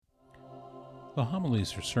The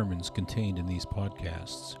homilies or sermons contained in these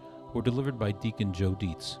podcasts were delivered by Deacon Joe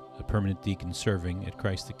Dietz, a permanent deacon serving at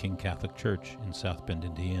Christ the King Catholic Church in South Bend,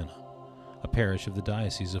 Indiana, a parish of the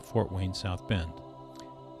Diocese of Fort Wayne, South Bend.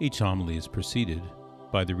 Each homily is preceded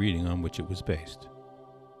by the reading on which it was based.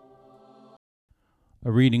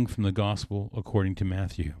 A reading from the Gospel according to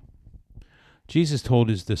Matthew. Jesus told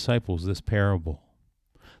his disciples this parable.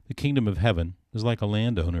 The kingdom of heaven is like a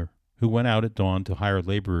landowner who went out at dawn to hire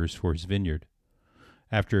laborers for his vineyard.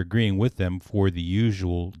 After agreeing with them for the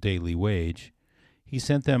usual daily wage, he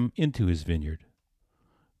sent them into his vineyard.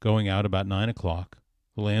 Going out about 9 o'clock,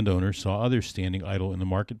 the landowner saw others standing idle in the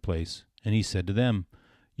marketplace, and he said to them,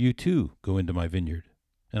 "You too go into my vineyard,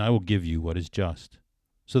 and I will give you what is just."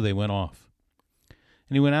 So they went off.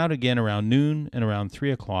 And he went out again around noon and around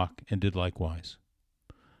 3 o'clock and did likewise.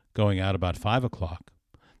 Going out about 5 o'clock,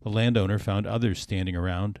 the landowner found others standing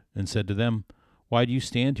around and said to them, "Why do you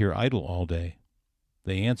stand here idle all day?"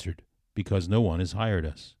 They answered, "Because no one has hired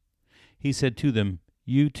us." He said to them,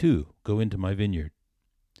 "You too go into my vineyard."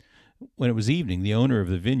 When it was evening, the owner of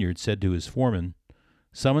the vineyard said to his foreman,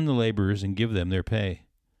 "Summon the laborers and give them their pay,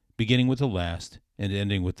 beginning with the last and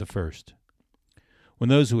ending with the first." When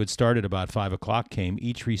those who had started about 5 o'clock came,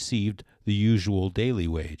 each received the usual daily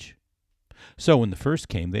wage. So when the first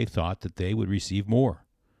came, they thought that they would receive more,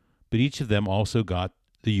 but each of them also got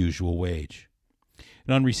the usual wage.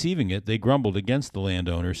 And on receiving it, they grumbled against the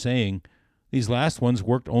landowner, saying, "These last ones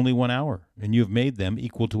worked only 1 hour, and you have made them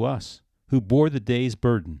equal to us, who bore the day's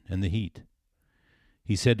burden and the heat."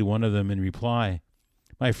 He said to one of them in reply,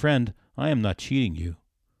 "My friend, I am not cheating you.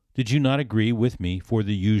 Did you not agree with me for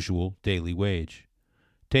the usual daily wage?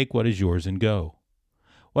 Take what is yours and go.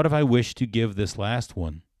 What if I wish to give this last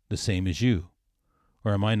one the same as you?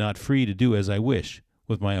 Or am I not free to do as I wish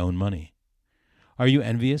with my own money? Are you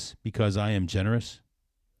envious because I am generous?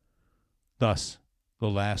 Thus, the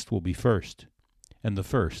last will be first, and the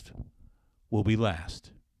first will be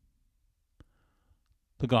last."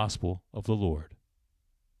 The Gospel of the Lord.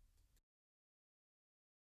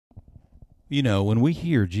 You know, when we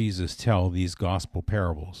hear Jesus tell these gospel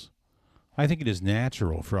parables, I think it is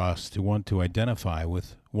natural for us to want to identify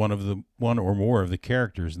with one or more of the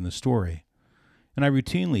characters in the story, and I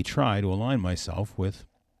routinely try to align myself with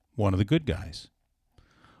one of the good guys,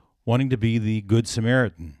 wanting to be the Good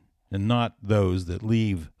Samaritan and not those that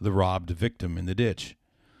leave the robbed victim in the ditch,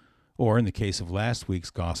 or in the case of last week's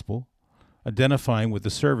gospel, identifying with the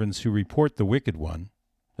servants who report the wicked one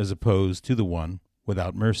as opposed to the one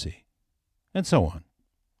without mercy, and so on.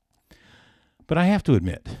 But I have to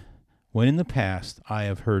admit, when in the past I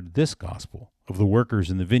have heard this gospel of the workers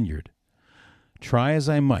in the vineyard, try as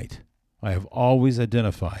I might, I have always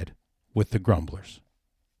identified with the grumblers.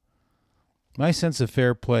 My sense of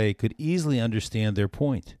fair play could easily understand their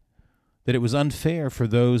point, that it was unfair for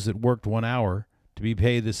those that worked 1 hour to be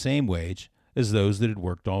paid the same wage as those that had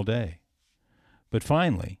worked all day. But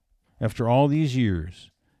finally, after all these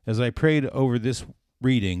years, as I prayed over this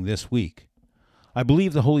reading this week, I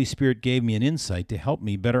believe the Holy Spirit gave me an insight to help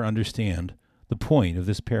me better understand the point of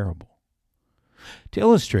this parable. To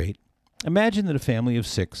illustrate, imagine that a family of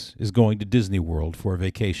 6 is going to Disney World for a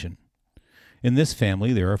vacation. In this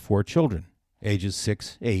family, there are 4 children, ages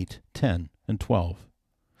 6, 8, 10, and 12.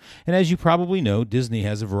 And as you probably know, Disney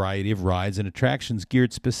has a variety of rides and attractions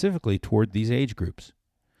geared specifically toward these age groups.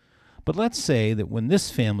 But let's say that when this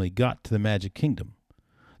family got to the Magic Kingdom,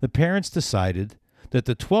 the parents decided that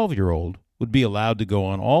the 12-year-old would be allowed to go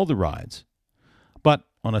on all the rides, but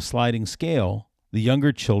on a sliding scale, the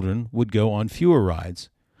younger children would go on fewer rides,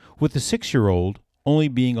 with the 6-year-old only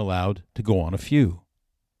being allowed to go on a few.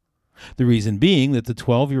 The reason being that the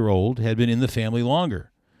 12-year-old had been in the family longer,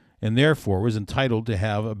 and therefore was entitled to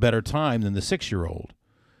have a better time than the 6-year-old,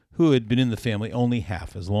 who had been in the family only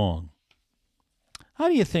half as long. How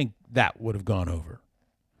do you think that would have gone over?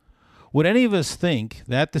 Would any of us think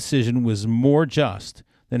that decision was more just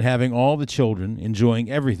than having all the children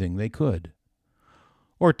enjoying everything they could?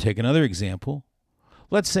 Or take another example.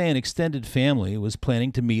 Let's say an extended family was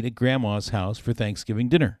planning to meet at Grandma's house for Thanksgiving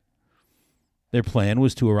dinner. Their plan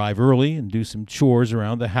was to arrive early and do some chores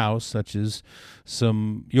around the house, such as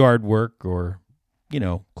some yard work or,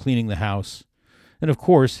 cleaning the house, and of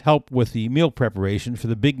course help with the meal preparation for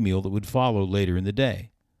the big meal that would follow later in the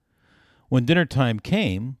day. When dinner time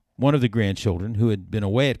came, one of the grandchildren, who had been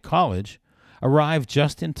away at college, arrived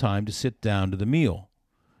just in time to sit down to the meal,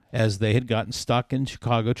 as they had gotten stuck in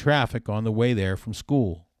Chicago traffic on the way there from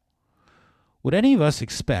school. Would any of us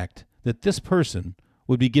expect that this person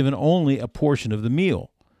would be given only a portion of the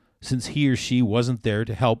meal, since he or she wasn't there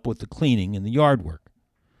to help with the cleaning and the yard work?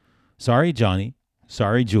 Sorry, Johnny.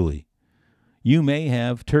 Sorry, Julie. You may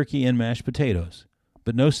have turkey and mashed potatoes,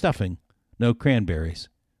 but no stuffing, no cranberries,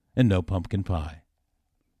 and no pumpkin pie.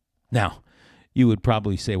 Now, you would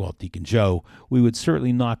probably say, well, Deacon Joe, we would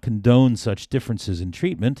certainly not condone such differences in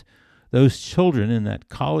treatment. Those children and that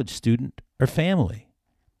college student are family.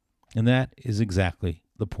 And that is exactly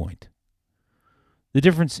the point. The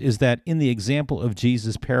difference is that in the example of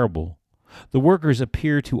Jesus' parable, the workers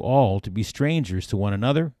appear to all to be strangers to one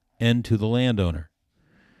another and to the landowner.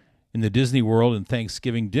 In the Disney World and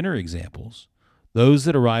Thanksgiving dinner examples, those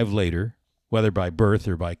that arrive later, whether by birth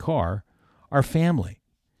or by car, are family,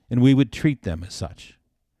 and we would treat them as such.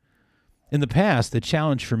 In the past, the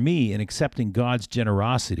challenge for me in accepting God's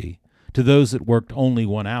generosity to those that worked only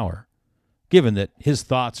 1 hour, given that his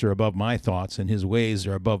thoughts are above my thoughts and his ways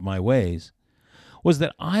are above my ways, was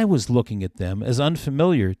that I was looking at them as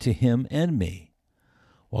unfamiliar to him and me,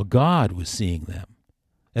 while God was seeing them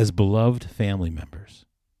as beloved family members.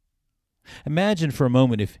 Imagine for a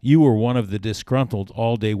moment if you were one of the disgruntled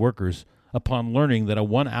all-day workers upon learning that a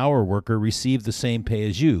 1-hour worker received the same pay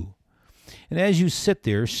as you. And as you sit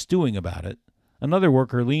there stewing about it, another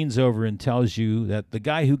worker leans over and tells you that the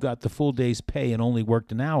guy who got the full day's pay and only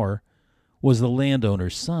worked an hour was the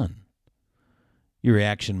landowner's son. Your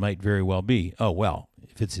reaction might very well be, oh, well,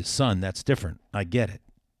 if it's his son, that's different. I get it.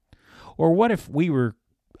 Or what if we were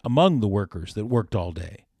among the workers that worked all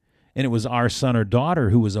day, and it was our son or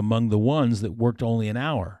daughter who was among the ones that worked only an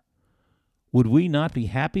hour? Would we not be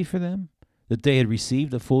happy for them that they had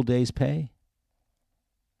received a full day's pay?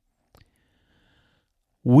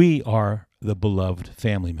 We are the beloved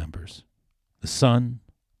family members, the son,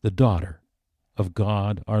 the daughter of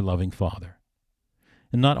God, our loving Father.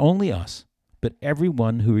 And not only us, but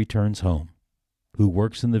everyone who returns home, who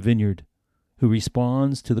works in the vineyard, who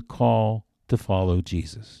responds to the call to follow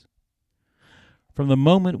Jesus. From the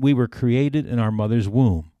moment we were created in our mother's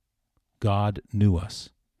womb, God knew us.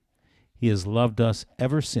 He has loved us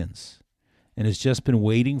ever since and has just been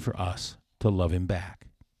waiting for us to love him back.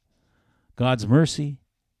 God's mercy,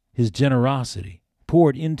 his generosity,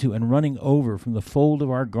 poured into and running over from the fold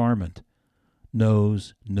of our garment,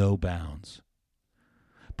 knows no bounds.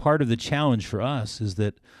 Part of the challenge for us is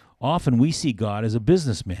that often we see God as a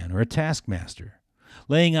businessman or a taskmaster,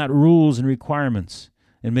 laying out rules and requirements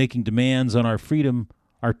and making demands on our freedom,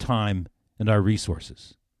 our time, and our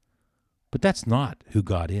resources. But that's not who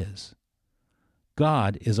God is.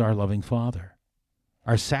 God is our loving Father,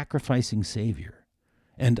 our sacrificing Savior,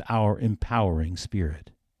 and our empowering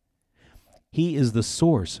Spirit. He is the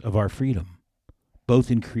source of our freedom,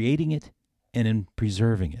 both in creating it and in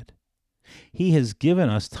preserving it. He has given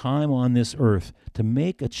us time on this earth to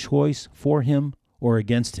make a choice for him or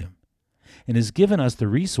against him, and has given us the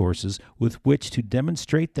resources with which to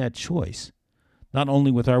demonstrate that choice, not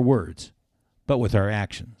only with our words, but with our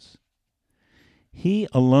actions. He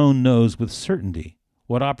alone knows with certainty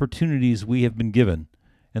what opportunities we have been given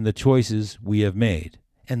and the choices we have made,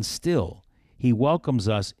 and still he welcomes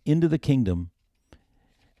us into the kingdom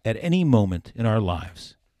at any moment in our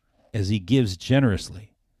lives as he gives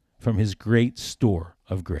generously from his great store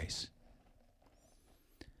of grace.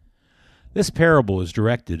 This parable is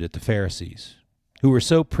directed at the Pharisees, who were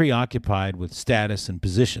so preoccupied with status and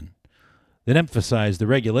position that emphasized the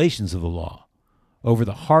regulations of the law over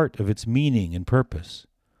the heart of its meaning and purpose,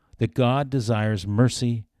 that God desires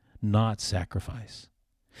mercy, not sacrifice.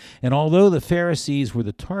 And although the Pharisees were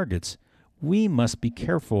the targets, we must be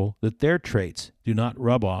careful that their traits do not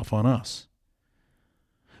rub off on us.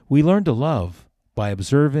 We learn to love by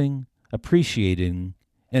observing, appreciating,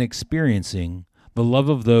 and experiencing the love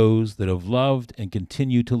of those that have loved and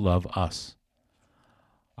continue to love us.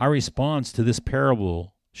 Our response to this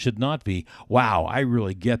parable should not be, wow, I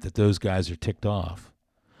really get that those guys are ticked off.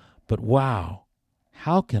 But wow,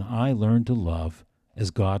 how can I learn to love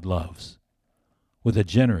as God loves, with a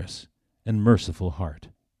generous and merciful heart?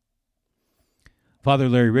 Father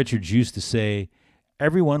Larry Richards used to say,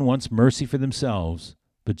 everyone wants mercy for themselves,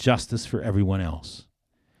 but justice for everyone else.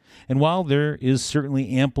 And while there is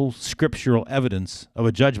certainly ample scriptural evidence of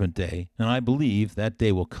a judgment day, and I believe that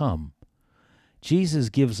day will come, Jesus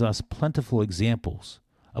gives us plentiful examples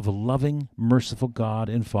of a loving, merciful God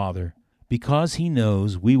and Father, because he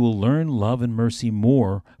knows we will learn love and mercy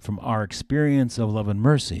more from our experience of love and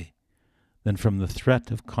mercy than from the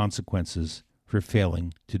threat of consequences for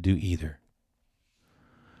failing to do either.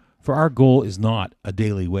 For our goal is not a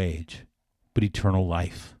daily wage, but eternal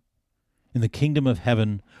life, in the kingdom of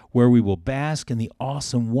heaven, where we will bask in the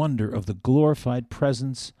awesome wonder of the glorified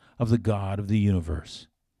presence of the God of the universe.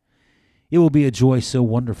 It will be a joy so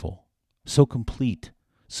wonderful, so complete,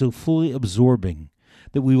 so fully absorbing,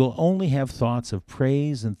 that we will only have thoughts of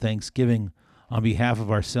praise and thanksgiving on behalf of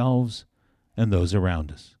ourselves and those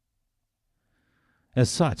around us. As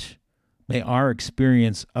such, may our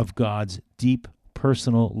experience of God's deep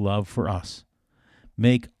personal love for us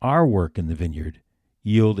make our work in the vineyard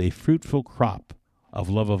yield a fruitful crop of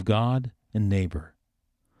love of God and neighbor,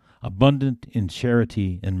 abundant in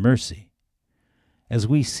charity and mercy, as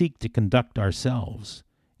we seek to conduct ourselves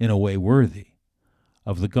in a way worthy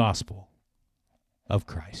of the gospel of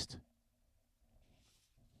Christ.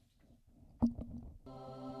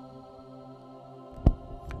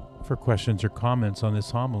 For questions or comments on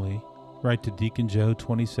this homily, write to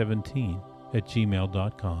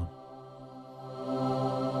deaconjoe2017@gmail.com.